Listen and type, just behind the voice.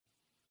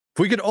If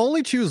we could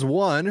only choose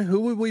one, who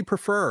would we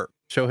prefer?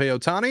 Shohei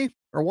Ohtani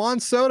or Juan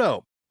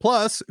Soto?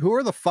 Plus, who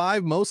are the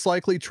 5 most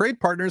likely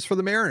trade partners for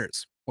the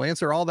Mariners? We'll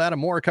answer all that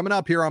and more coming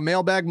up here on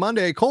Mailbag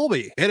Monday.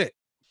 Colby, hit it.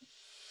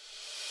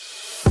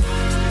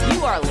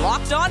 You are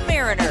Locked On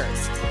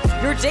Mariners,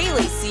 your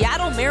daily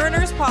Seattle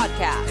Mariners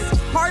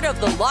podcast. Part of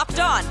the Locked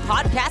On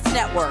Podcast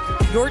Network,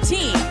 your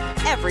team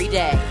every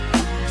day.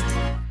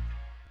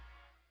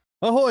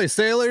 Ahoy,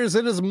 sailors.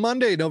 It is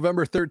Monday,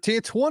 November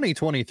 13th,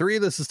 2023.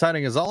 This is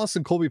Ty Gonzalez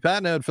and Colby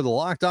Patnode for the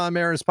Locked On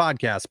Mariners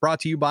podcast,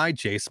 brought to you by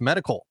Jace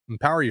Medical.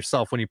 Empower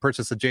yourself when you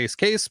purchase a Jace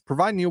case,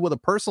 providing you with a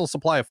personal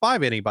supply of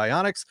 5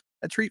 antibiotics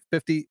that treat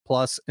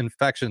 50-plus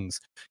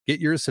infections. Get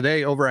yours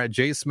today over at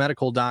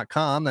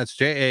jacemedical.com. That's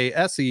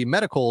Jase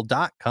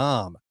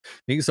medical.com.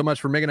 Thank you so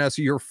much for making us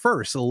your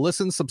first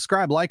listen,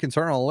 subscribe, like, and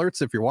turn on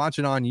alerts if you're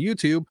watching on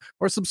YouTube,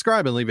 or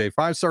subscribe and leave a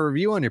 5-star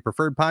review on your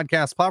preferred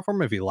podcast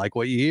platform if you like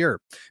what you hear.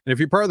 And if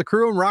you're part of the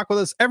crew and rock with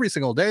us every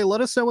single day,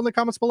 let us know in the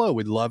comments below.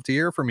 We'd love to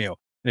hear from you.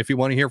 And if you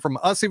want to hear from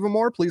us even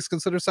more, please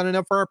consider signing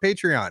up for our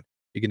Patreon.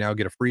 You can now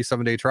get a free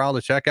 7-day trial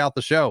to check out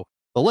the show.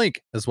 The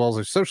link, as well as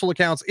our social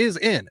accounts, is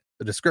in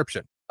the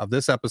description of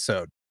this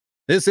episode.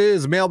 This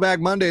is Mailbag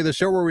Monday, the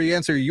show where we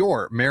answer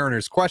your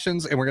Mariners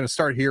questions, and we're going to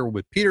start here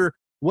with Peter,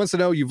 who wants to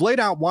know, you've laid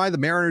out why the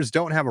Mariners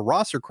don't have a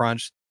roster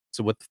crunch,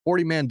 so with the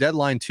 40-man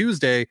deadline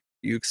Tuesday,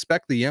 do you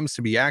expect the M's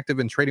to be active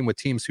in trading with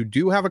teams who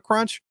do have a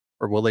crunch,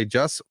 or will they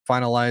just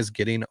finalize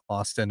getting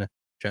Austin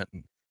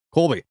Shenton?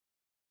 Colby.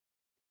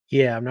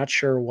 Yeah, I'm not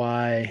sure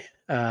why.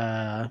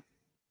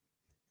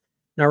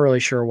 Not really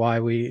sure why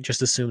we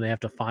just assume they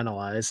have to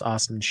finalize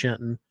Austin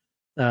Shenton.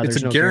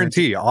 It's a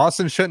guarantee.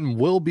 Austin Shenton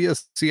will be a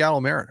Seattle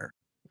Mariner.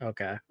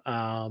 Okay.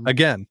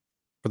 Again,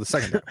 for the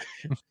second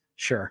time.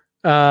 Sure.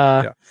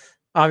 Yeah.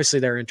 Obviously,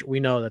 we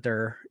know that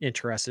they're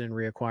interested in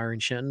reacquiring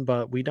Shenton,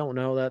 but we don't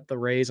know that the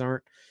Rays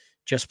aren't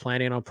just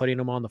planning on putting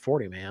him on the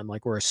 40-man.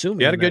 Like, we're assuming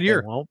he had a good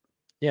year. They won't.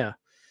 Yeah.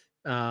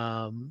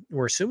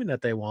 We're assuming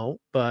that they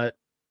won't, but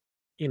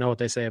you know what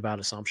they say about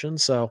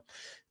assumptions. So,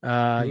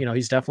 you know,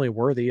 he's definitely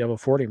worthy of a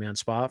 40-man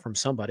spot from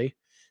somebody.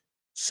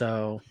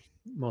 So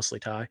mostly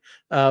Ty.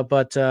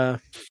 Yeah,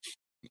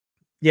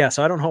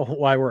 so I don't know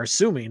why we're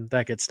assuming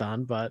that gets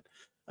done, but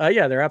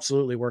yeah, they're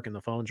absolutely working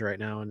the phones right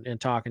now and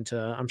talking to,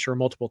 I'm sure,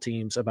 multiple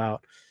teams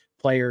about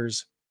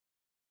players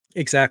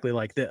exactly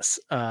like this.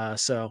 You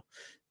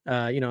know,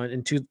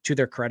 and to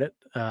their credit,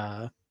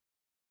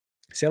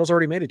 Seattle's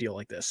already made a deal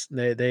like this.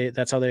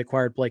 That's how they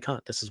acquired Blake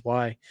Hunt. This is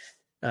why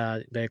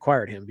they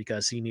acquired him,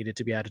 because he needed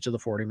to be added to the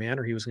 40-man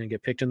or he was going to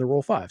get picked in the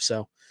Rule 5.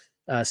 So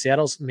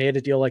Seattle's made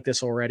a deal like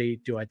this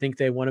already. Do I think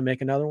they want to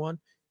make another one?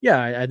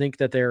 Yeah, I think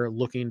that they're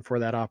looking for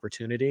that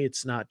opportunity.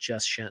 It's not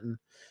just Shenton.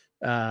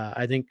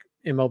 I think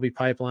MLB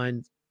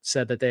Pipeline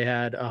said that they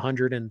had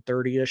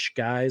 130-ish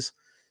guys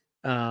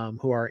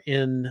who are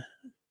in,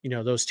 you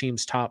know, those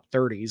teams' top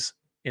 30s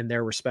in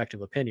their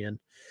respective opinion,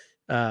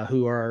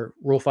 who are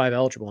Rule 5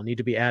 eligible and need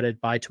to be added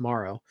by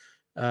tomorrow.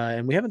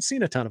 And we haven't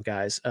seen a ton of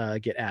guys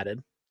get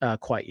added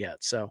quite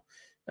yet. So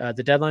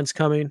the deadline's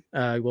coming.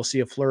 We'll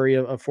see a flurry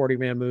of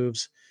 40-man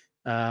moves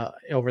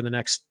over the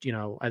next, you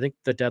know, I think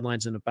the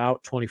deadline's in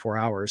about 24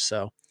 hours.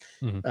 So,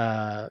 you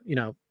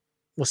know,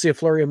 we'll see a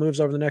flurry of moves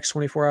over the next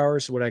 24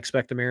 hours. Would I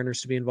expect the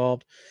Mariners to be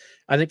involved?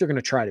 I think they're going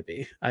to try to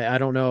be. I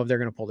don't know if they're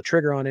going to pull the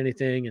trigger on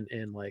anything.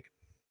 And like,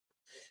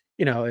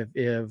 you know,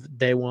 if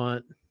they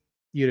want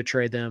you to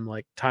trade them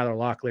like Tyler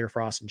Locklear,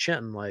 Frost, and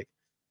Shenton, like,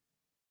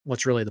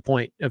 what's really the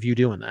point of you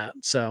doing that?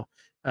 So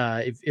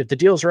if the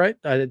deal's right,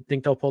 I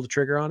think they'll pull the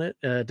trigger on it.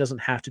 It doesn't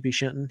have to be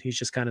Shenton. He's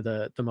just kind of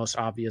the most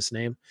obvious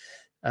name.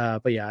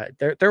 But yeah,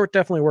 they're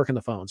definitely working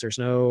the phones. There's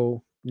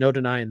no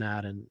denying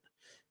that. And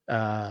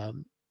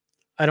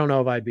I don't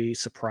know if I'd be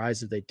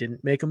surprised if they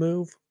didn't make a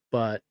move,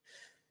 but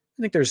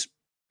I think there's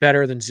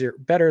better than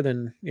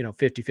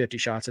 50-50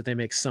 shots that they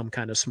make some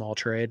kind of small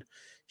trade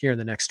here in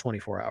the next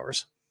 24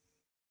 hours.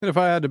 And if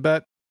I had to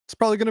bet, it's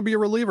probably going to be a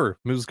reliever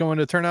who's going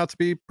to turn out to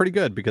be pretty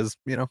good, because,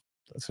 you know,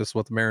 that's just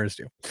what the Mariners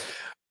do.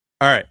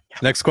 All right.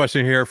 Next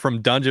question here from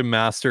Dungeon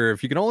Master.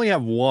 If you can only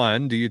have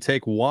one, do you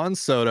take Juan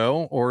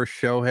Soto or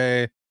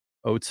Shohei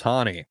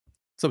Ohtani?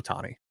 It's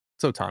Ohtani.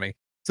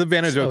 It's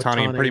advantage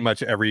Ohtani in pretty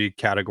much every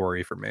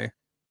category for me.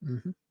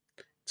 Mm-hmm.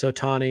 So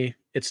Ohtani,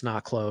 it's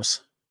not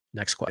close.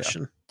 Next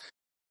question.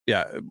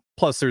 Yeah.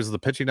 Plus, there's the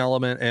pitching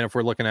element. And if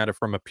we're looking at it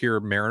from a pure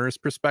Mariners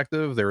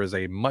perspective, there is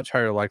a much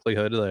higher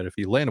likelihood that if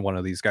you land one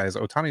of these guys,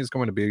 Ohtani is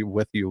going to be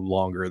with you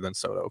longer than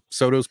Soto.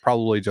 Soto's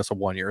probably just a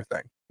 1-year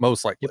thing,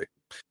 most likely. Yep.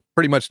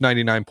 Pretty much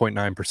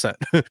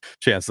 99.9%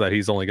 chance that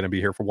he's only going to be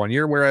here for 1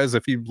 year. Whereas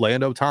if you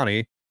land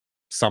Ohtani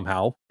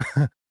somehow,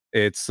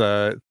 it's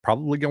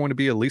probably going to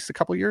be at least a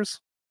couple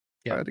years.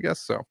 Yeah, I guess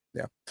so.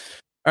 Yeah.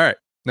 All right.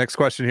 Next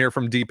question here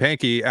from D.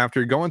 Pankey.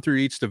 After going through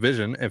each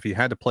division, if you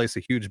had to place a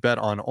huge bet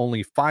on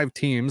only 5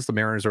 teams the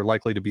Mariners are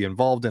likely to be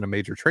involved in a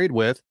major trade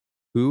with,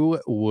 who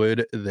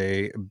would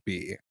they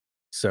be?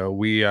 So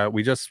we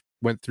just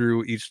went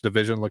through each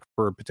division looking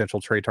for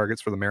potential trade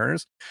targets for the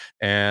Mariners,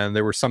 and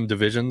there were some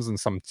divisions and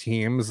some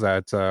teams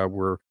that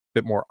were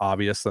bit more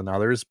obvious than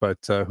others. But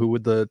who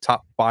would the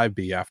top 5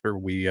 be after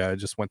we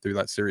just went through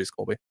that series,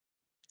 Colby?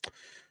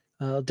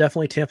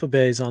 Definitely Tampa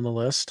Bay's on the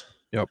list.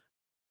 Yep.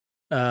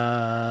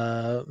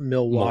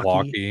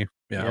 Milwaukee.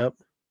 Yeah. Yep.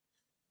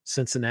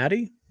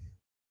 Cincinnati.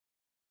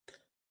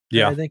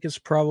 Yeah. I think is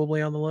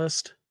probably on the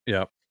list.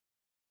 Yeah.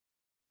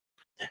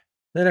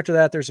 Then after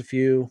that, there's a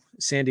few.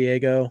 San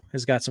Diego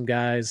has got some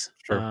guys.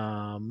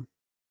 Sure.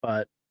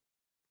 But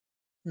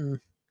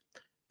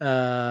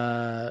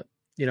I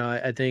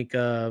think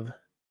of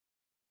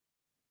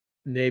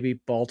maybe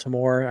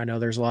Baltimore. I know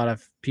there's a lot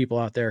of people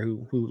out there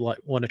who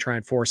want to try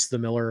and force the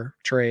Miller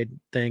trade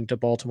thing to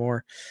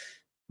Baltimore.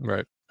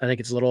 Right. I think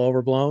it's a little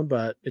overblown,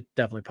 but it's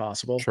definitely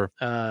possible. Sure.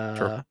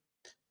 Sure.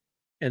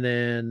 And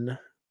then,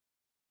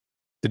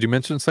 did you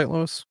mention St.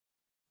 Louis?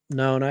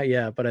 No, not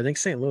yet. But I think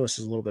St. Louis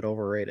is a little bit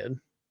overrated.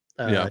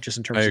 Just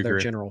in terms of their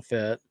general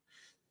fit.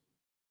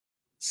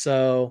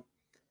 So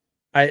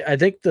I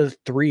think the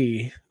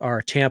 3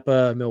 are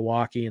Tampa,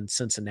 Milwaukee, and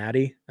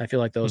Cincinnati. I feel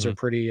like those are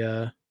pretty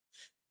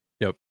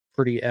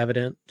pretty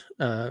evident,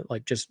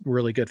 like just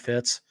really good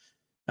fits.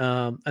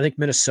 I think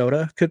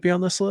Minnesota could be on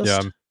this list.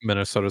 Yeah,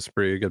 Minnesota's a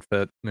pretty good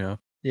fit. Yeah.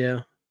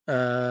 Yeah.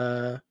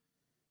 I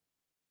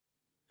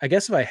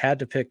guess if I had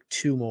to pick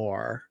 2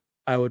 more,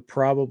 I would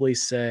probably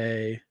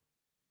say.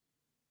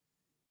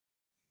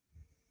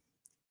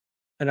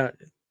 And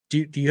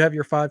do you have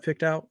your 5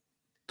 picked out?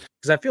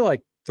 Because I feel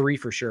like 3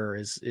 for sure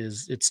is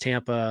it's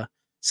Tampa,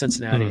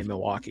 Cincinnati, and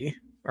Milwaukee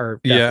are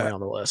definitely on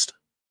the list.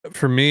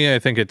 For me, I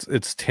think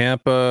it's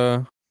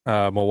Tampa,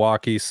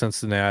 Milwaukee,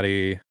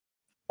 Cincinnati.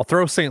 I'll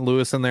throw St.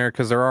 Louis in there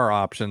because there are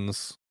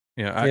options.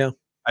 I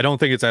don't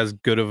think it's as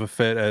good of a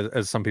fit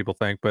as some people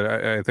think, but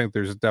I think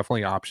there's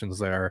definitely options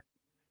there.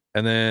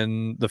 And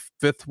then the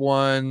 5th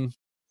one,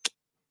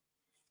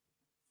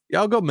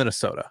 I'll go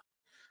Minnesota.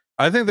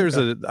 I think there's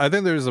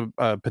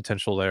a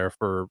potential there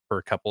for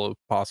a couple of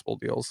possible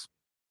deals.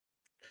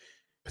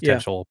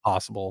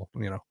 Possible,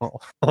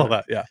 all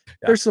that. Yeah.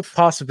 There's a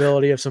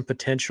possibility of some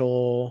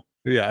potential.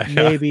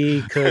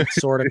 Maybe could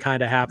sort of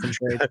kind of happen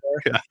trade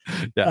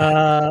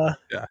there.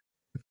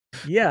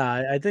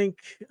 I think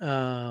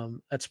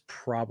that's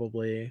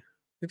probably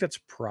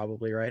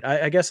right.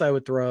 I guess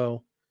I'd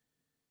throw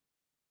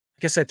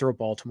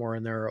Baltimore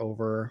in there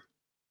over.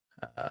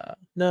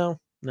 No,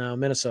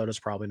 Minnesota's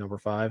probably number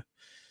 5.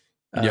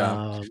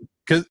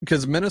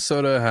 Because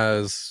Minnesota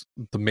has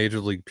the major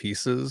league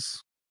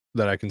pieces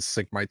that I can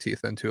sink my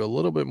teeth into a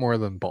little bit more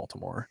than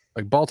Baltimore.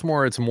 Like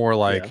Baltimore, it's more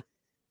like,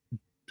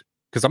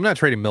 because I'm not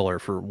trading Miller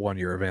for 1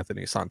 year of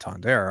Anthony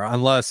Santander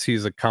unless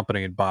he's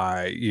accompanied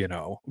by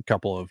a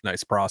couple of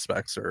nice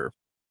prospects or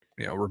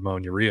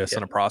Ramon Urias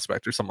and a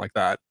prospect or something like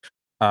that.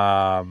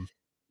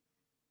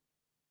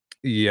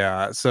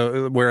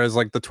 So whereas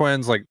like the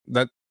Twins, like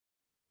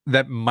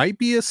that might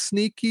be a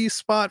sneaky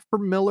spot for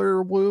Miller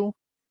or Wu,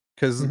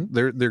 because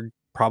they're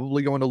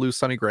probably going to lose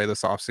Sonny Gray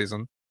this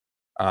offseason.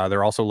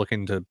 They're also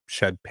looking to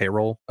shed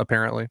payroll,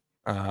 apparently.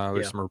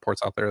 There's some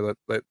reports out there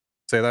that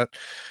say that.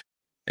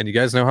 And you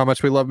guys know how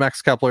much we love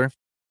Max Kepler.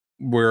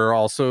 We're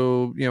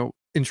also,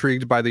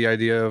 intrigued by the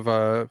idea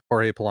of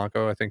Jorge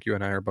Polanco. I think you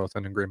and I are both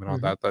in agreement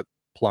on that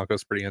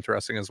Polanco's pretty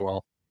interesting as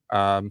well.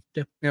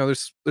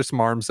 There's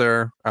some arms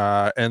there.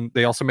 And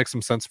they also make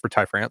some sense for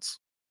Ty France.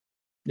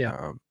 There's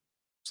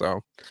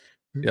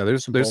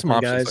some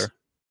options guys there.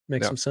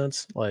 Make some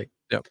sense. And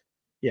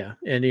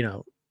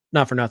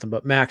not for nothing,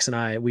 but Max and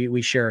I,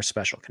 we share a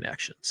special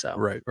connection. So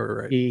right.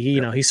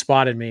 He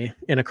spotted me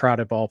in a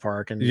crowded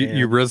ballpark, and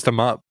you rizzed him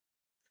up.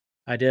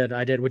 I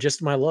did with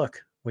just my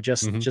look, with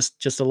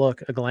just a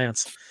look, a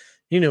glance.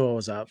 He knew what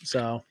was up,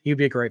 so he'd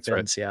be a great fit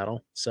in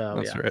Seattle. So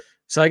right.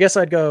 So I guess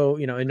I'd go,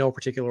 in no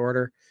particular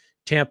order: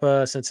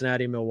 Tampa,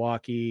 Cincinnati,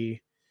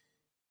 Milwaukee,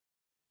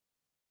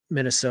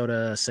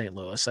 Minnesota, St.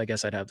 Louis. I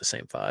guess I'd have the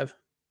same 5.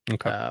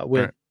 Okay.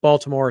 With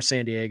Baltimore,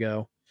 San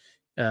Diego,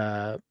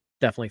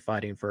 definitely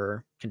fighting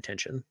for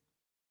contention.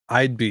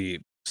 I'd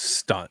be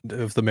stunned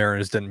if the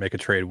Mariners didn't make a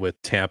trade with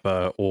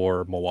Tampa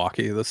or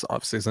Milwaukee this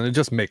offseason. It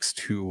just makes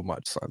too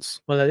much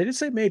sense. Well, they did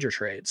say major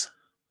trades,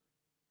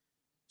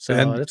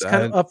 so it's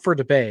kind of up for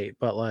debate.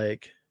 But I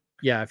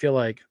feel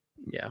like,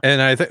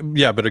 and I think,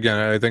 but again,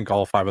 I think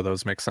all 5 of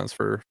those make sense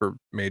for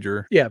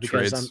major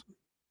trades.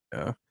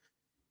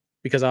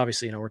 Because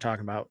obviously, we're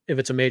talking about, if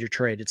it's a major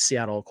trade, it's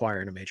Seattle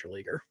acquiring a major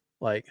leaguer.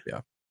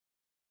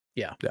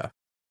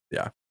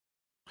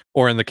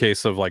 Or in the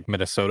case of like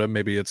Minnesota,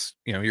 maybe it's,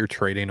 you're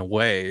trading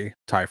away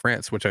Ty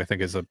France, which I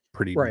think is a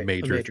pretty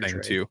major thing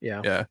trade. too.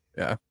 Yeah,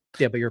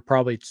 but you're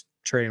probably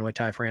trading away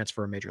Ty France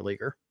for a major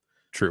leaguer.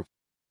 True.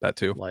 That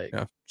too.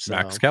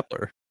 Max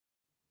Kepler.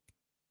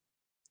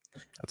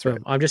 That's right.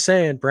 I'm just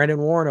saying, Brandon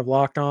Warren of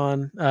Locked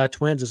On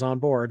Twins is on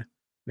board.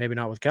 Maybe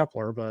not with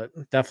Kepler, but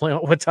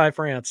definitely with Ty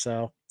France.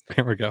 So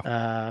here we go.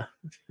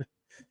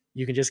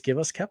 You can just give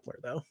us Kepler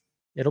though.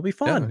 It'll be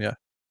fun. Yeah.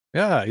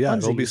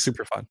 It'll be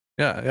super fun.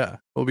 Yeah.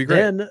 It'll be great.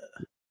 Then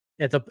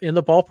in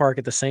the ballpark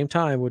at the same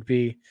time would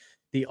be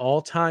the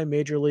all-time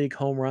major league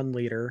home run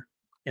leader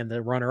and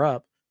the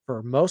runner-up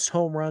for most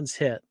home runs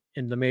hit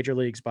in the major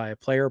leagues by a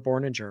player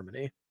born in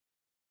Germany.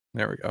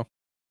 There we go.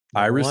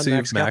 I Number 1,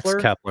 receive Max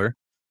Kepler.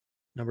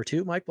 Number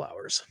 2, Mike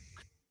Blowers.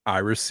 I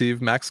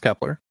receive Max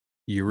Kepler.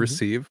 You Mhm.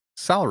 receive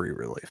salary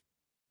relief.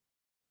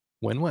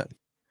 Win-win.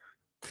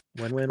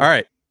 Win-win. All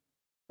right.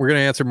 We're going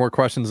to answer more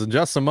questions in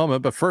just a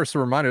moment. But first, a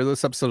reminder,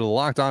 this episode of the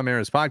Locked On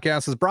Mariners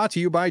podcast is brought to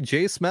you by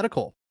Jace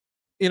Medical.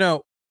 You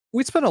know,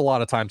 we spend a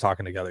lot of time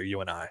talking together,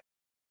 you and I.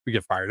 We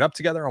get fired up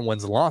together on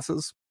wins and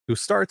losses, who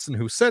starts and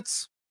who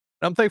sits.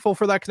 And I'm thankful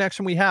for that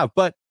connection we have.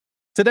 But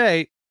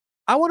today,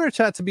 I want our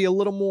chat to be a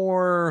little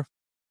more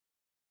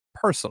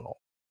personal.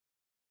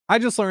 I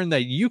just learned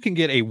that you can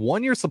get a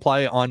 1-year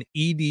supply on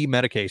ED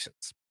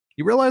medications.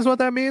 You realize what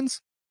that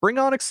means? Bring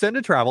on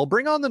extended travel,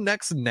 bring on the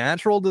next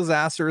natural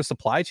disaster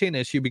supply chain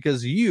issue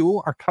because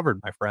you are covered,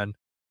 my friend.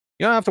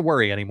 You don't have to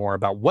worry anymore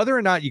about whether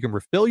or not you can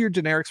refill your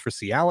generics for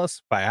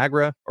Cialis,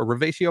 Viagra, or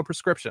Revatio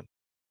prescription.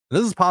 And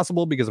this is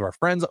possible because of our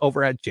friends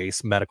over at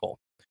Jace Medical.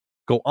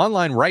 Go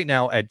online right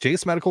now at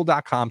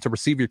jacemedical.com to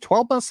receive your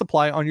 12-month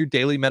supply on your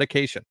daily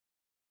medication.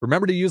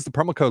 Remember to use the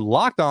promo code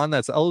LOCKEDON,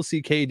 that's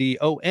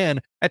LOCKDON,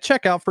 at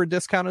checkout for a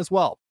discount as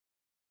well.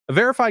 A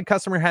verified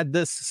customer had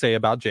this to say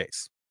about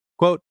Jace.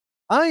 Quote,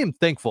 I am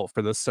thankful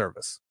for this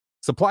service.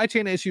 Supply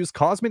chain issues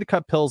caused me to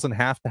cut pills in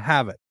half to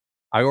have it.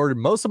 I ordered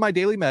most of my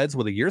daily meds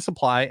with a year's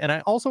supply, and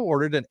I also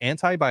ordered an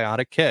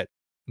antibiotic kit.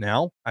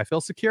 Now I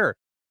feel secure.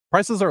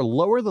 Prices are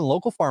lower than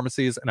local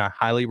pharmacies, and I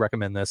highly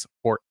recommend this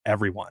for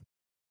everyone.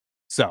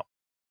 So,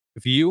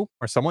 if you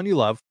or someone you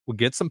love will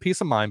get some peace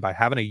of mind by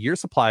having a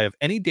year's supply of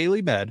any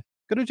daily med,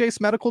 go to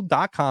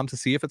jacemedical.com to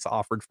see if it's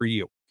offered for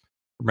you.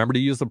 Remember to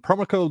use the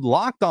promo code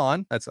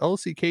LOCKEDON, that's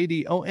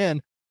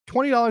LOCKDON,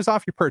 $20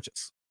 off your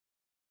purchase.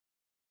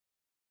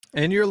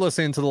 And you're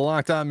listening to the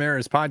Locked On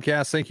Mariners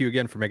podcast. Thank you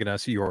again for making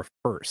us your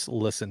first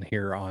listen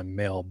here on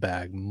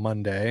Mailbag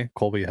Monday.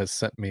 Colby has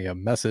sent me a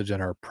message in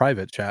our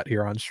private chat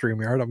here on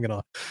StreamYard. I'm going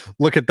to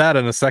look at that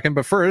in a second.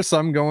 But first,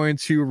 I'm going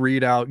to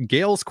read out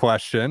Gail's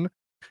question.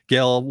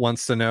 Gail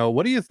wants to know,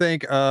 what do you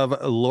think of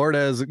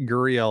Lourdes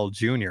Gurriel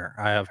Jr.?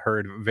 I have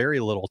heard very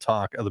little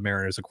talk of the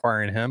Mariners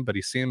acquiring him, but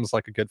he seems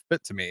like a good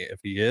fit to me. If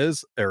he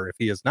is, or if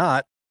he is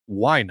not,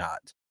 why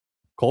not?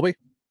 Colby?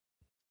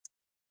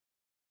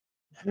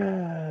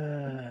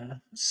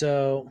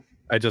 So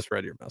I just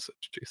read your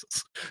message.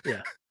 Jesus.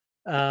 Yeah.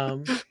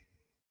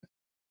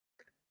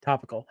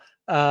 Topical.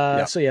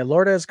 Yeah. So yeah,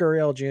 Lourdes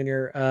Gurriel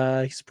Jr.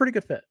 He's a pretty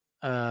good fit.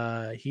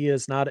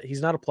 He's not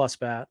a plus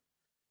bat,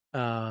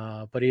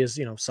 but he is,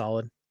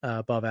 solid,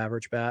 above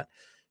average bat.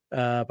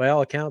 By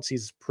all accounts,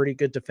 he's a pretty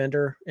good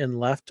defender in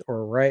left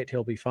or right.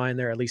 He'll be fine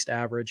there, at least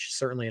average.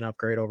 Certainly an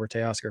upgrade over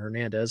Teoscar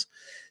Hernandez.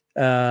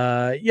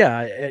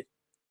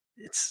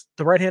 It's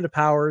the right-handed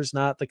power is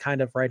not the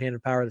kind of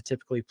right-handed power that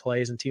typically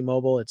plays in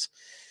T-Mobile.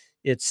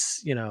 It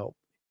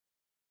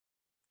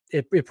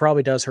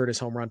probably does hurt his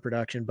home run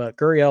production, but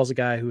Gurriel's a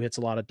guy who hits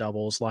a lot of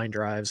doubles, line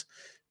drives,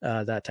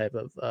 that type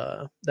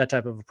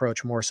of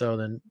approach more so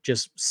than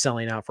just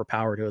selling out for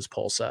power to his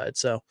pull side.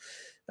 So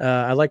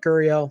I like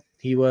Gurriel.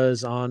 He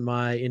was on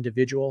my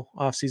individual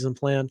offseason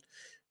plan.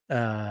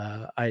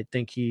 I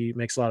think he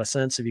makes a lot of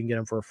sense if you can get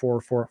him for a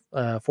 4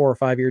 or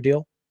 5 year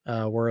deal,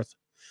 worth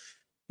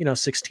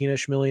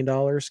 $16-ish million,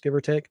 give or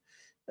take,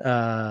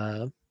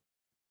 per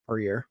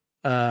year.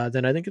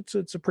 Then I think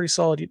it's a pretty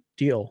solid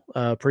deal,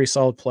 pretty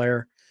solid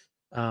player.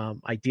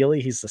 Ideally,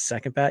 he's the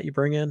second bat you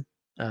bring in,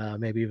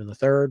 maybe even the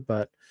third,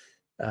 but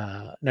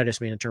I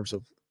just mean in terms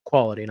of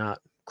quality, not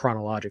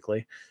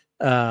chronologically.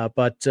 I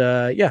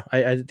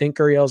think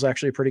Gurriel's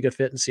actually a pretty good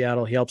fit in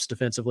Seattle. He helps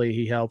defensively.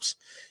 He helps.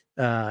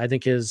 I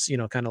think his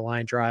kind of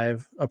line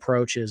drive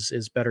approach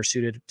is better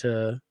suited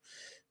to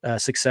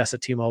success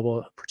at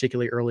T-Mobile,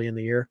 particularly early in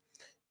the year.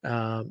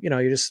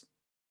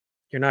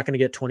 You're not going to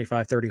get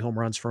 25, 30 home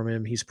runs from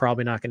him. He's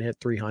probably not going to hit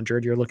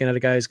 300. You're looking at a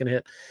guy who's going to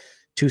hit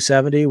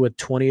 270 with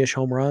 20-ish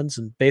home runs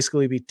and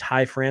basically be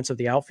Ty France of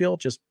the outfield,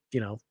 just,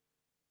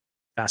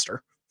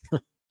 faster.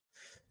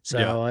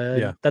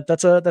 So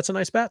that's a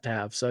nice bat to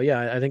have. So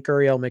yeah, I think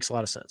Gurriel makes a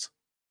lot of sense.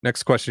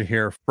 Next question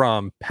here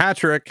from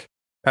Patrick.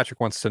 Patrick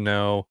wants to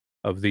know,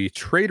 of the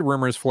trade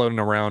rumors floating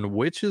around,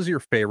 which is your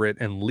favorite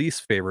and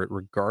least favorite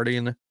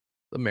regarding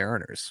the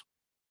Mariners?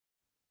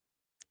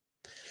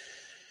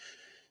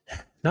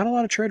 Not a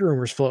lot of trade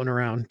rumors floating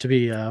around, to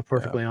be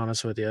perfectly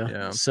honest with you.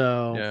 Yeah.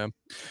 So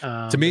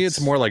to me, it's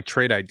more like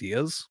trade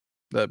ideas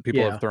that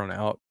people have thrown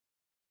out.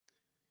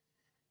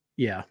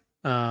 Yeah.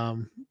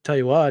 Tell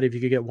you what, if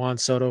you could get Juan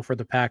Soto for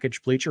the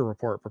package Bleacher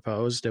Report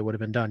proposed, it would have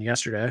been done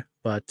yesterday,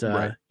 but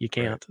you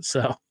can't.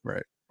 So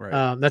right.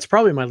 That's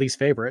probably my least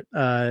favorite.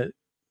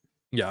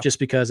 Just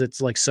because it's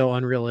like so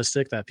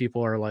unrealistic that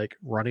people are like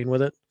running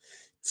with it.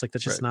 It's like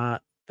that's just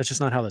not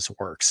how this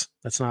works.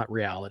 That's not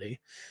reality.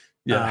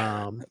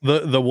 Yeah.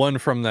 The one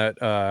from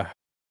that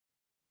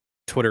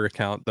Twitter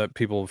account that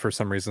people for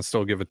some reason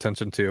still give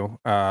attention to,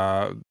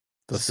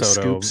 the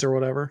Soto Scoops or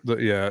whatever.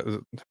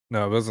 No,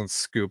 it wasn't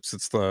Scoops.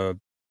 It's the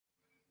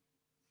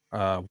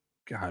God,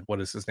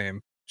 what is his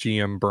name?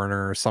 GM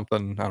Burner or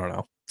something. I don't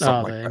know.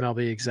 something Oh, like the that.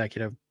 MLB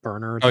executive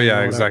burner Oh thing yeah, or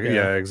whatever. exactly.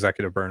 Yeah. Yeah,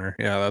 executive burner.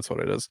 Yeah, that's what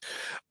it is.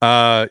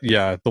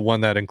 Yeah, the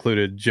one that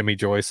included Jimmy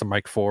Joyce and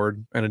Mike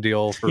Ford and a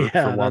deal for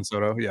Yeah, Juan that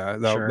Soto. Yeah,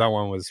 that sure.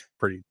 one was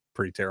pretty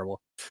terrible.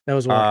 That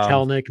was what, Um,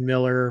 Kelnick,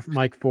 Miller,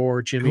 Mike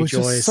Ford, it Jimmy was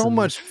just Joyce, so and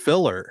much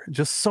filler,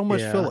 just so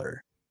much yeah.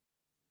 filler.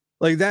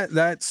 Like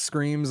that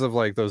screams of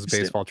like those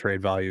Instead, baseball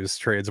trade values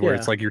trades where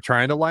it's yeah. like you're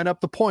trying to line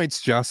up the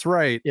points just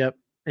right. Yep.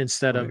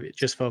 Instead of Like,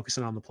 just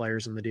focusing on the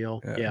players in the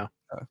deal. yeah. Yeah.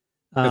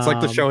 It's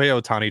like the Um,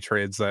 Shohei Ohtani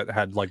trades that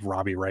had like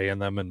Robbie Ray in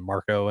them and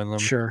Marco in them.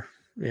 sure.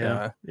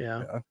 Yeah.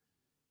 Yeah. Yeah.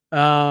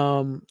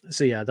 Yeah.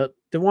 So yeah, the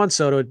Juan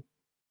Soto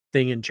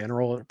thing in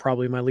general are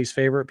probably my least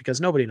favorite because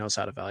nobody knows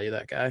how to value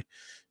that guy.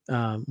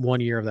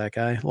 1 year of that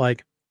guy.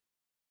 Like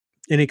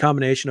any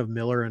combination of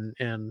Miller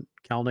and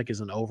Kelnick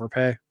is an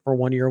overpay for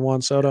 1 year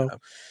Juan Soto.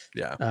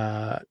 Yeah.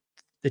 Uh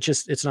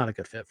it's not a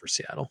good fit for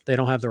Seattle. They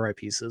don't have the right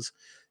pieces.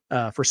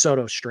 For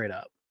Soto straight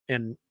up.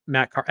 And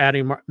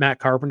adding Matt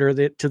Carpenter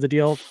to the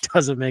deal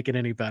doesn't make it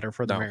any better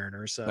for the No.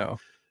 Mariners. So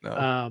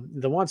No.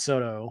 the Juan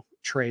Soto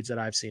trades that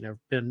I've seen have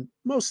been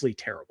mostly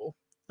terrible.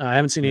 I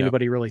haven't seen Yeah.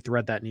 anybody really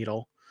thread that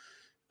needle.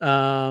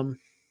 Um,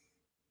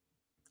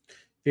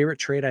 favorite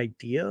trade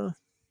idea?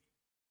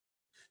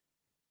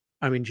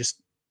 I mean, just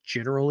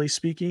generally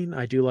speaking,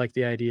 I do like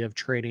the idea of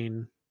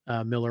trading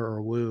Miller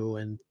or Wu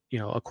and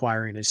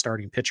acquiring a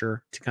starting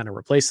pitcher to kind of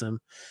replace them.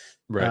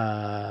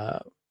 Right.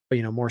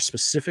 But more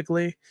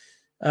specifically,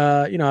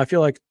 I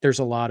feel like there's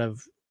a lot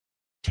of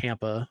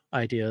Tampa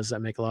ideas that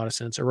make a lot of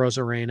sense.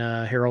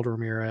 Rosarena, Harold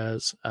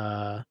Ramirez,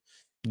 Yandy.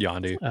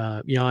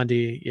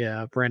 Yandy,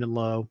 yeah, Brandon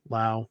Lowe,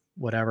 Lau,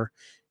 whatever.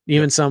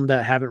 Even some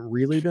that haven't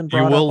really been You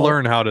brought up. will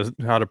learn how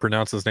to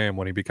pronounce his name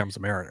when he becomes a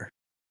Mariner.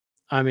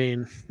 I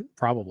mean,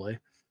 probably,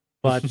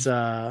 but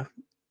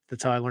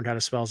that's how I learned how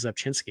to spell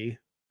Zepchinski, and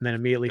then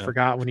immediately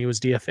forgot when he was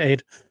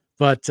DFA'd.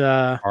 But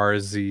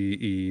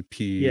RZEP.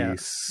 yeah,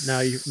 now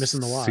you're missing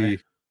the Y.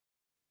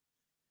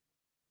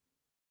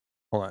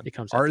 Hold on. It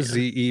comes at the end.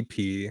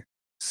 RZEP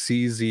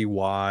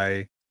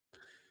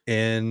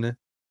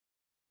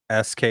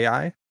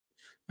CZYNSKI.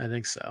 I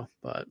think so,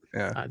 but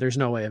Yeah. there's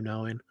no way of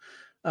knowing.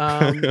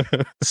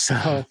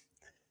 So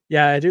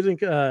yeah, I do think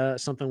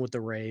something with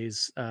the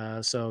Rays.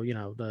 So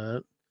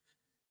the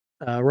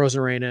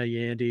Rosarena,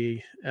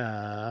 Yandy,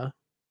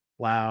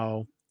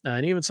 Lau,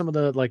 and even some of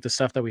the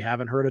stuff that we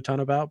haven't heard a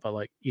ton about, but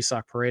like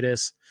Isak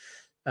Paredes,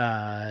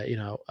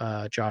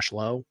 Josh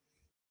Lowe,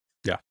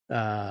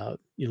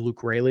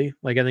 Luke Rayleigh.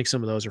 Like I think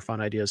some of those are fun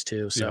ideas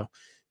too. So,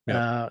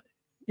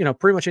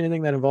 pretty much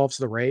anything that involves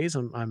the Rays,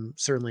 I'm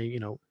certainly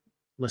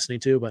listening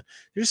to, but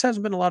there just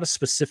hasn't been a lot of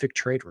specific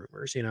trade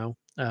rumors.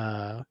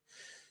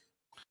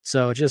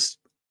 So just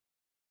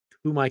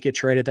who might get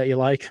traded that you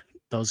like,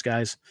 those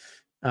guys.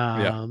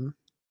 Who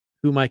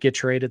might get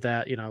traded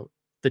that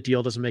the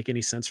deal doesn't make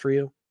any sense for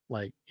you,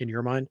 like in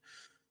your mind,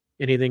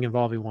 anything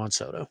involving Juan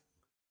Soto.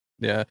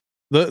 Yeah.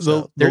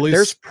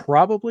 There's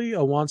probably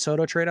a Juan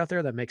Soto trade out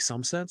there that makes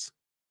some sense.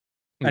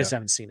 I just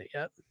haven't seen it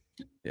yet.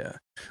 Yeah.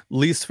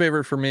 Least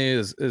favorite for me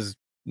is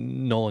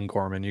Nolan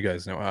Gorman. You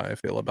guys know how I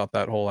feel about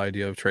that whole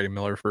idea of trading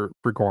Miller for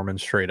Gorman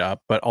straight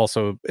up, but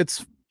also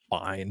it's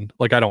fine.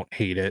 Like I don't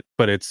hate it,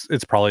 but it's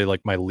probably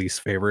like my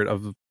least favorite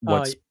of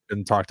what's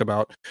been talked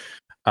about.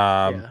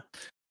 I'd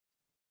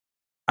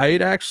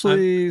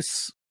actually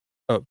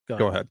go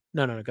ahead.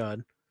 No, go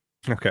ahead.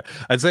 Okay.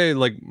 I'd say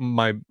like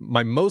my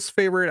most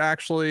favorite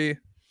actually,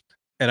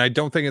 and I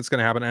don't think it's going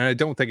to happen, and I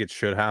don't think it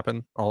should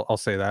happen. I'll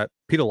say that.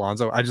 Pete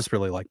Alonso. I just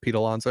really like Pete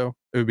Alonso.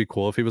 It would be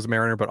cool if he was a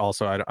Mariner, but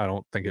also I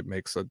don't think it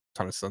makes a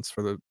ton of sense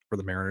for the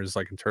Mariners,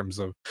 like in terms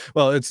of,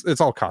 well, it's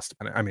all cost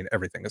dependent. I mean,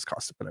 everything is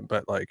cost dependent,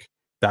 but like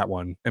that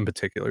one in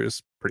particular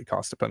is pretty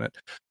cost dependent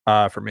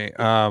for me.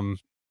 And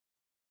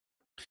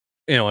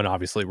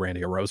obviously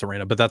Randy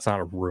Arozarena, but that's not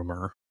a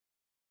rumor.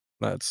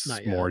 That's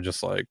more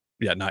just like,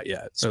 not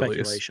yet.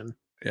 Speculation.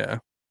 Yeah.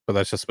 But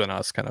that's just been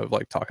us kind of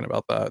like talking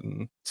about that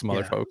and some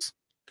other folks.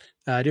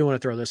 I do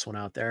want to throw this one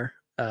out there.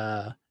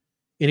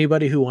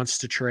 Anybody who wants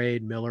to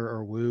trade Miller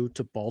or Wu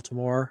to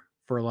Baltimore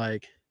for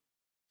like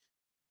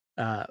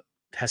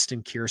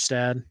Heston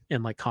Kierstad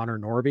and like Connor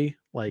Norby,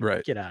 like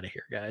get out of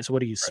here, guys.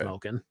 What are you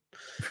smoking?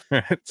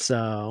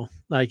 So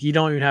like you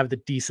don't even have the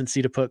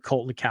decency to put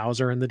Colton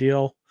Cowser in the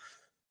deal.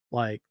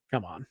 Like,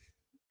 come on.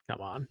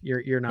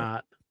 You're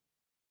not.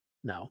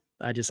 No,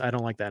 I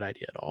don't like that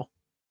idea at all.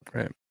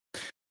 Right.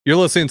 You're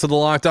listening to the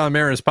Locked On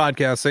Mariners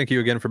podcast. Thank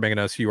you again for making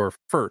us your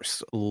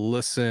first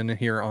listen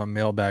here on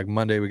Mailbag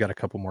Monday. We got a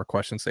couple more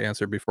questions to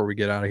answer before we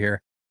get out of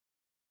here.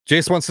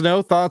 Jace wants to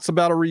know thoughts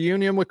about a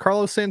reunion with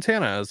Carlos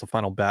Santana as the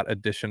final bat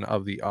edition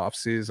of the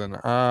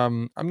offseason.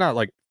 I'm not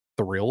like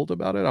thrilled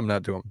about it. I'm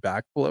not doing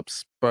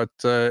backflips, but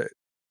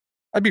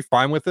I'd be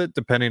fine with it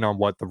depending on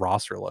what the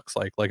roster looks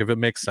like. Like if it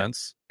makes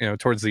sense,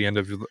 towards the end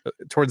of the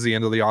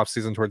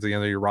offseason, towards the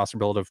end of your roster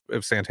build,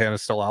 if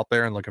Santana's still out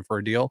there and looking for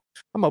a deal,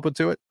 I'm open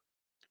to it.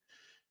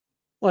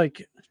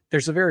 Like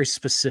there's a very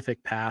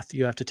specific path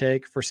you have to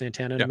take for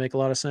Santana to make a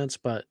lot of sense.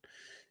 But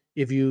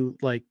if you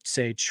like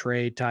say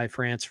trade Ty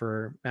France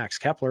for Max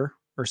Kepler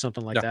or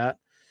something like that,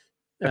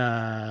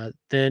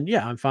 then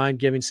yeah, I'm fine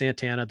giving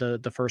Santana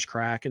the first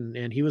crack.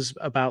 And he was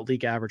about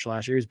league average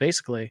last year. He's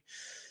basically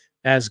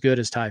as good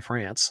as Ty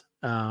France.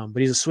 But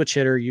he's a switch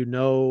hitter. You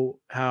know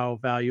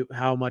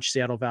how much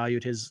Seattle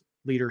valued his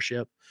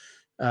leadership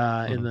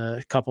in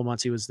the couple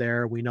months he was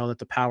there. We know that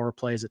the power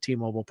plays at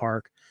T-Mobile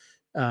Park,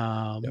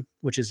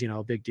 which is,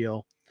 a big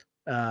deal.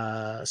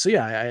 So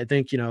yeah, I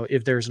think,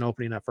 if there's an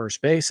opening at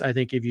first base, I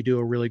think if you do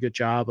a really good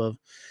job of,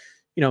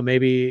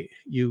 maybe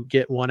you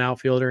get one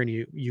outfielder and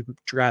you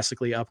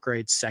drastically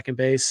upgrade second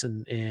base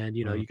and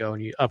you go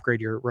and you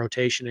upgrade your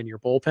rotation and your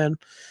bullpen,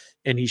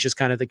 and he's just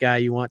kind of the guy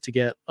you want to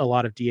get a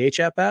lot of DH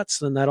at bats,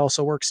 then that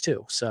also works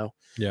too. So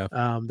yeah,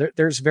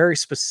 there's very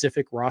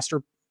specific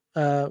roster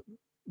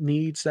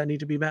needs that need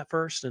to be met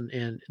first,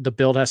 and the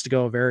build has to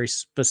go a very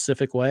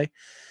specific way.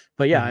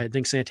 But yeah, I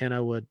think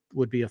Santana would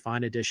be a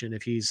fine addition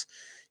if he's,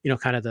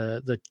 kind of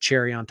the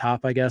cherry on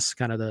top, I guess,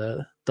 kind of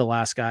the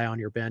last guy on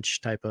your bench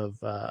type of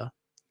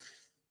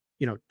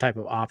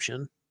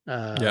option.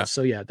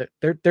 So yeah,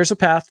 there's a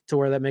path to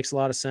where that makes a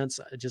lot of sense.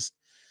 Just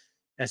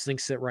as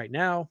things sit right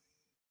now,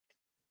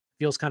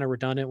 feels kind of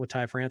redundant with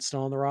Ty France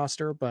still on the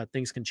roster, but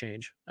things can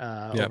change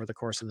over the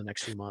course of the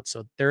next few months.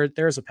 So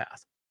there's a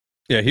path.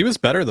 Yeah, he was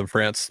better than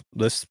France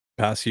this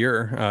past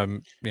year.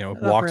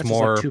 Walked France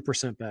more, was like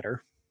 2%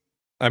 better.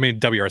 I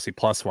mean, WRC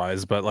plus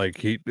wise, but like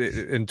he,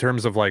 in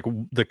terms of like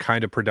the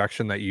kind of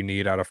production that you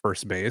need out of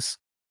first base,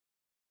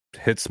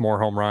 hits more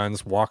home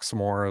runs, walks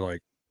more.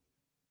 Like,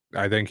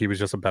 I think he was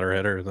just a better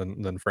hitter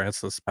than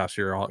France this past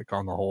year, like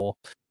on the whole.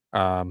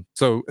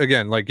 So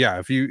again, like, yeah,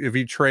 if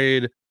you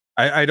trade,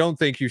 I don't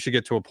think you should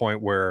get to a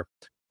point where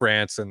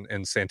France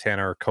and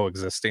Santana are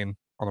coexisting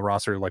on the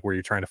roster, like where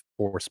you're trying to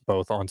force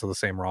both onto the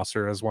same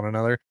roster as one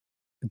another.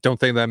 Don't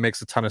think that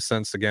makes a ton of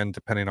sense, again,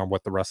 depending on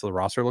what the rest of the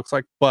roster looks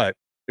like. But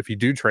if you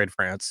do trade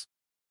France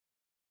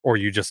or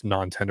you just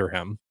non-tender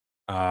him,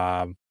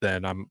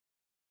 then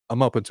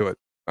I'm open to it.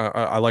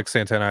 I like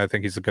Santana. I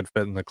think he's a good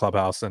fit in the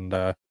clubhouse, and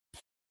I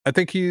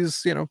think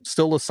he's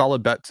still a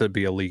solid bet to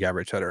be a league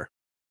average hitter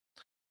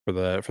for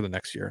the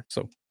next year.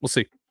 So we'll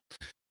see.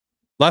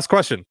 Last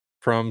question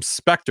from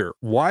Spectre: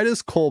 why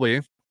does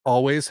Colby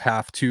always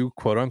have to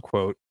quote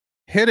unquote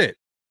hit it?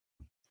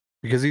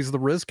 Because he's the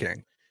Riz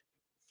King.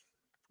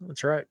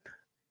 That's right.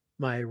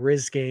 My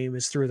Riz game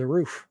is through the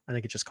roof. I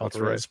think it's just called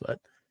Riz, but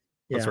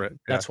yeah, that's right. Yeah,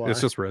 that's why. It's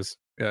just Riz.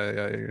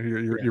 Yeah.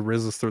 Your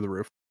Riz is through the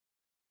roof.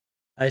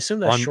 I assume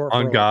that's short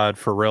on for God,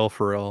 for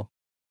real.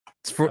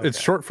 It's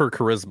short for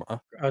charisma.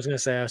 I was gonna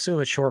say, I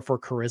assume it's short for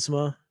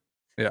charisma.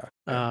 Yeah.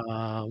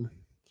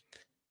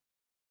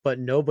 But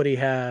nobody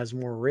has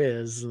more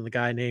Riz than the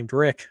guy named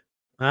Rick.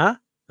 Huh?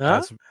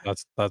 That's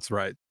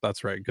right.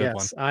 That's right. Good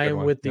one. Yes, I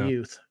am with the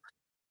youth.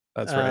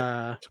 That's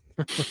right.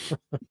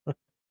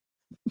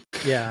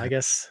 Yeah, I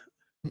guess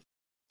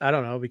I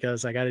don't know,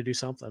 because I got to do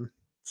something.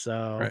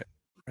 So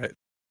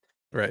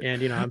right.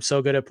 And I'm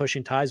so good at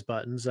pushing Ty's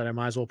buttons that I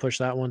might as well push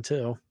that one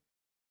too.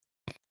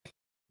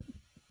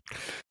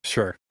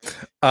 Sure.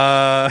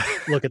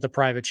 Look at the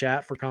private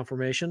chat for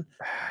confirmation.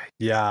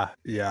 Yeah.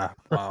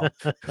 Wow.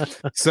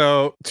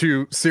 So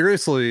to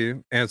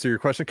seriously answer your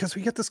question, because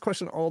we get this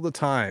question all the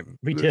time.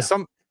 We do.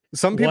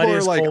 Some people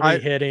are like, Colby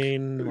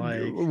hitting?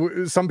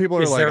 Like, some people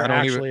are like, I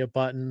don't even a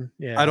button.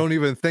 Yeah. I don't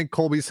even think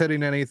Colby's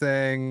hitting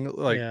anything.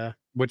 Like, yeah.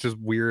 Which is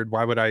weird.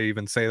 Why would I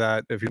even say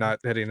that if you're not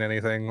hitting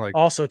anything? Like,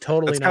 also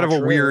totally. It's kind of a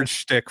weird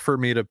shtick for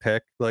me to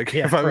pick. Like,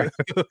 yeah, if I'm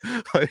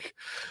like,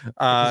 he's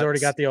already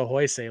got the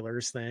Ahoy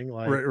Sailors thing.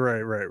 Like,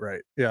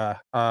 right. Yeah.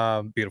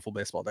 Beautiful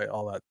baseball day.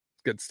 All that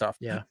good stuff.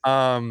 Yeah.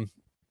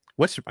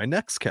 What should my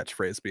next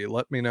catchphrase be?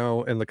 Let me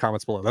know in the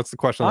comments below. That's the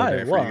question of the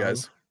day for you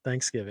guys.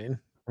 Thanksgiving.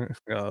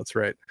 Yeah, that's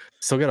right.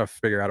 Still gotta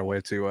figure out a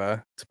way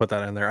to put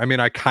that in there. I mean,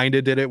 I kind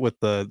of did it with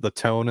the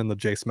tone and the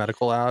Jace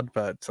Medical ad,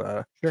 but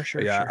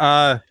sure.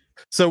 Yeah.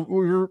 So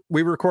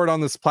we record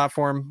on this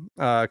platform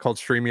called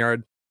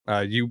StreamYard.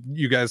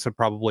 You guys have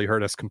probably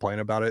heard us complain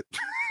about it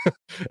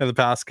in the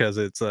past because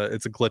it's a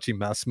glitchy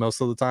mess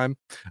most of the time.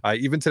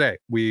 Even today,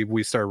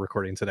 we started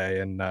recording today,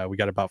 and we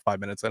got about 5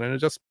 minutes in, and it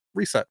just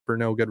reset for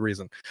no good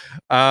reason.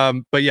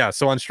 But yeah,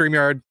 so on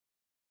StreamYard,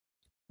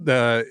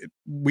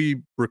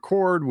 we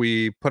record,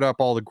 we put up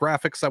all the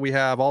graphics that we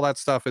have, all that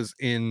stuff is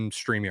in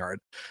StreamYard,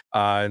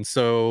 and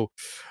so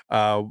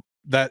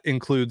that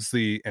includes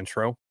the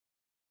intro,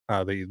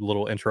 the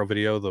little intro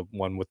video, the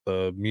one with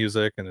the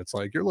music, and it's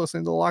like you're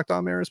listening to the Locked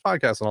On Mariners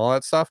podcast and all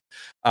that stuff.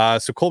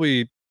 So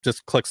Colby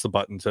just clicks the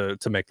button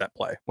to make that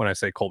play when I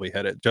say Colby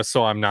hit it, just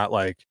so I'm not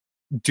like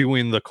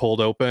doing the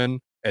cold open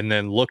and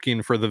then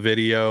looking for the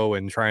video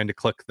and trying to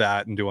click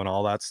that and doing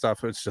all that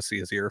stuff. It's just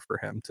easier for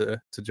him to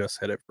just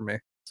hit it for me.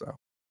 So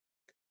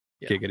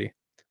yeah. Giggity.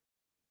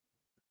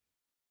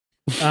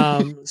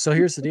 So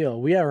here's the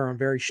deal. We are on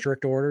very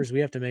strict orders. We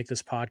have to make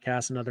this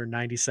podcast another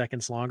 90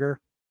 seconds longer.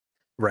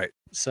 Right.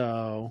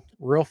 So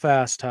real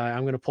fast, Ty,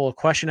 I'm going to pull a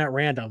question at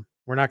random.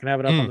 We're not going to have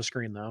it up on the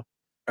screen though.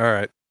 All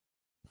right.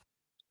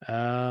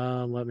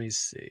 Let me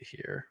see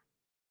here.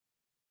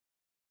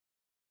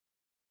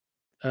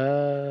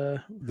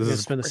 This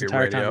is spend this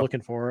entire time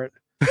looking for it.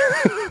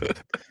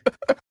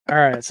 All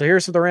right. So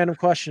here's the random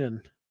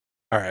question.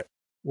 All right.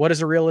 What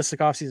is a realistic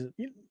offseason?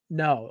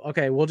 No.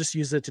 Okay. We'll just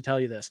use it to tell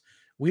you this.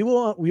 We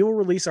will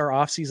release our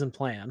offseason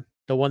plan,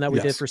 the one that we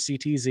did for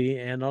CTZ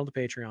and on the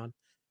Patreon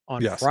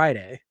on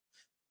Friday.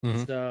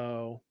 Mm-hmm.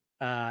 So,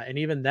 and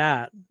even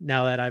that,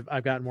 now that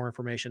I've gotten more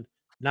information,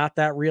 not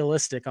that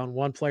realistic on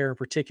one player in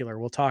particular.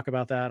 We'll talk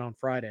about that on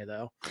Friday,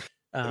 though.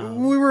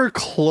 We were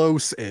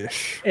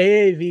close-ish.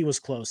 AAV was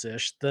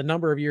close-ish. The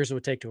number of years it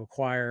would take to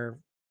acquire,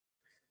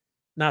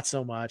 not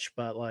so much,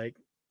 but like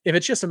if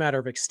it's just a matter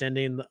of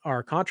extending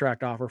our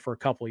contract offer for a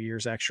couple of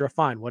years extra,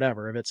 fine,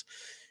 whatever. If it's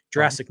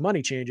drastic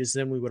money changes,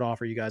 then we would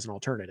offer you guys an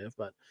alternative.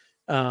 But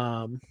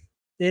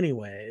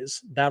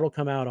anyways, that'll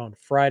come out on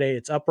Friday.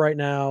 It's up right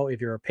now. If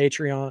you're a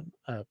Patreon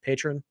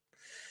patron,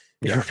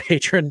 if you're a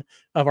patron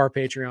of our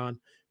Patreon,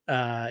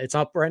 it's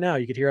up right now.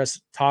 You could hear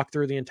us talk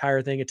through the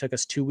entire thing. It took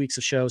us 2 weeks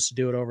of shows to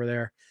do it over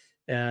there.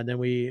 And then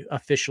we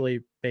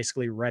officially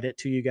basically read it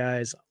to you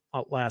guys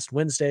last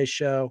Wednesday's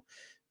show.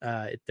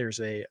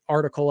 There's a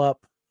article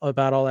up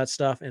about all that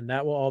stuff, and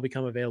that will all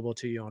become available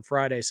to you on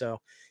Friday. So if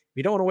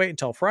you don't want to wait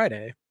until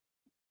Friday,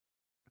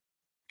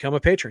 become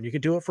a patron. You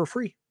can do it for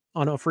free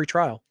on a free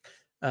trial.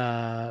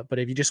 But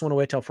if you just want to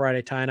wait till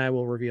Friday, Ty and I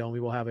will reveal, and we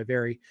will have a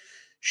very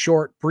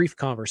short, brief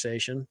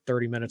conversation,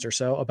 30 minutes or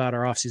so, about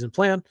our offseason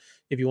plan.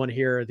 If you want to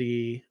hear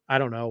the,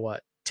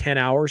 10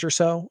 hours or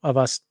so of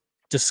us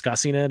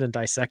discussing it and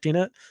dissecting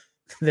it,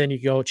 then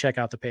you go check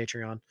out the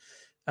Patreon.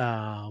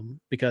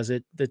 Because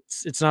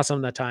it's not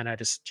something that Ty and I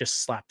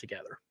just slapped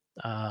together.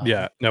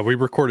 No, we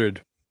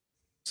recorded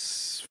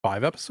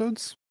 5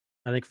 episodes.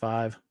 I think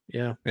 5.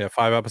 Yeah,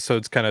 5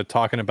 episodes, kind of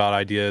talking about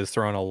ideas,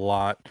 throwing a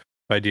lot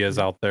of ideas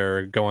out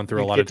there, going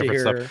through a lot of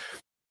different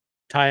stuff.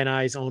 Ty and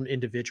I's own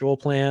individual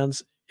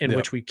plans, in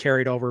which we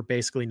carried over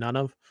basically none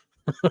of.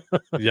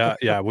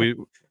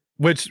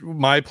 Which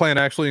my plan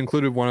actually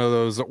included one of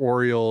those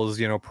Orioles,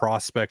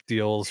 prospect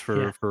deals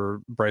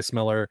for Bryce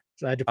Miller.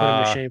 So I had to put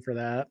him to shame for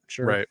that.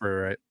 Sure.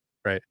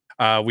 Right.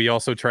 We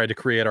also tried to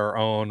create our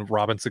own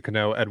Robinson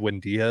Cano, Edwin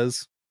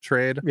Diaz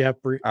trade. Yeah,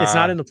 it's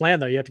not in the plan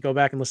though. You have to go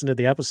back and listen to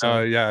the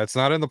episode. It's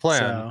not in the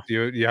plan. So,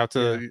 you have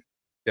to.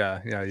 You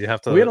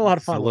have to. We had a lot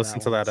of fun. Listen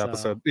to that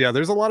episode. Yeah,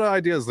 there's a lot of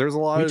ideas. There's a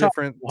lot of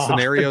different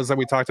scenarios that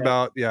we talked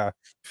about. Yeah,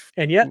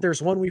 and yet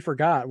there's one we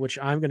forgot, which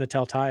I'm going to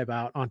tell Ty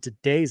about on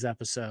today's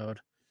episode.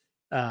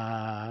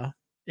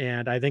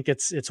 And I think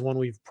it's one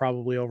we've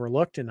probably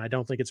overlooked, and I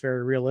don't think it's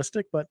very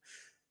realistic, but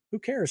who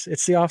cares?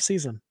 It's the off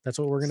season. That's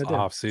what we're going to do.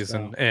 Off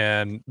season.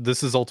 And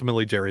this is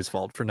ultimately Jerry's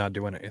fault for not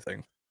doing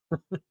anything.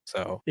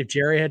 So if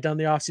Jerry had done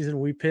the off season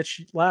we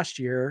pitched last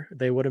year,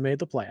 they would have made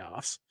the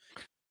playoffs.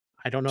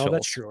 I don't know if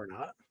that's true or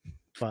not,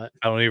 but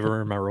I don't even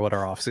remember what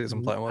our off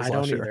season plan was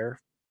last year. Either.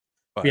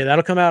 But yeah,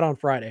 that'll come out on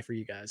Friday for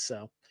you guys.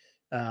 So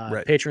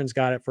patrons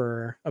got it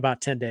for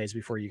about 10 days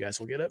before you guys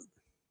will get it.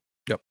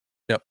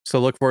 Yep. So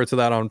look forward to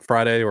that on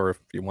Friday, or if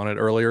you want it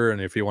earlier, and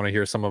if you want to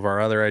hear some of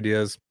our other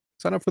ideas,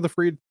 sign up for the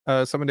free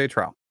 7-day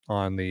trial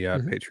on the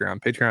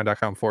Patreon,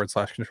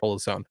 patreon.com/control the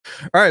zone.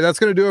 All right, that's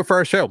going to do it for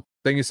our show.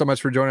 Thank you so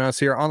much for joining us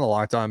here on the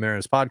Locked On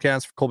Mariners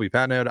podcast. For Colby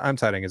Patnode, I'm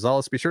Ty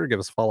Gonzalez. Be sure to give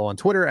us a follow on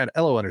Twitter at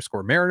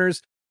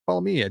 @LO_Mariners.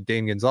 Follow me at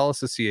Dane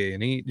Gonzalez, that's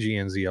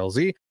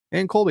CANEGNZLZ,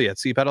 and Colby at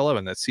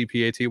CPAT11, that's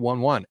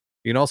CPAT11.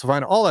 You can also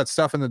find all that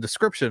stuff in the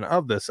description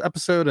of this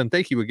episode. And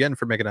thank you again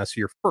for making us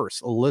your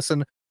first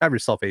listen. Have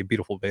yourself a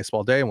beautiful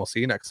baseball day, and we'll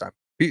see you next time.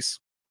 Peace.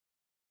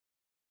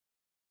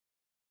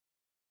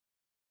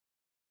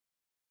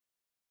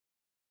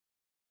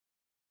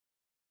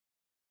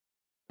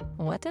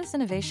 What does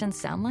innovation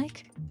sound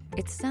like?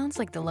 It sounds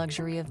like the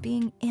luxury of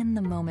being in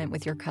the moment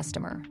with your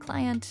customer,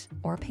 client,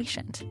 or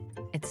patient.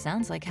 It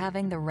sounds like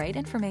having the right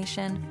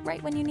information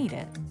right when you need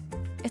it.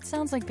 It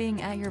sounds like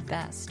being at your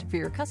best for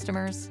your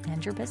customers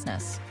and your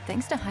business.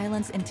 Thanks to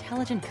Hyland's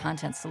intelligent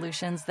content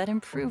solutions that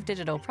improve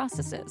digital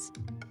processes,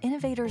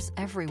 innovators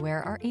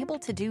everywhere are able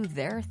to do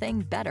their thing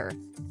better,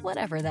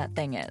 whatever that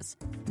thing is.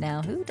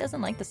 Now, who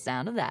doesn't like the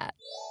sound of that?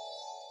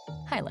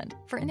 Hyland,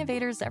 for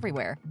innovators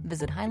everywhere.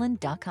 Visit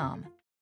hyland.com.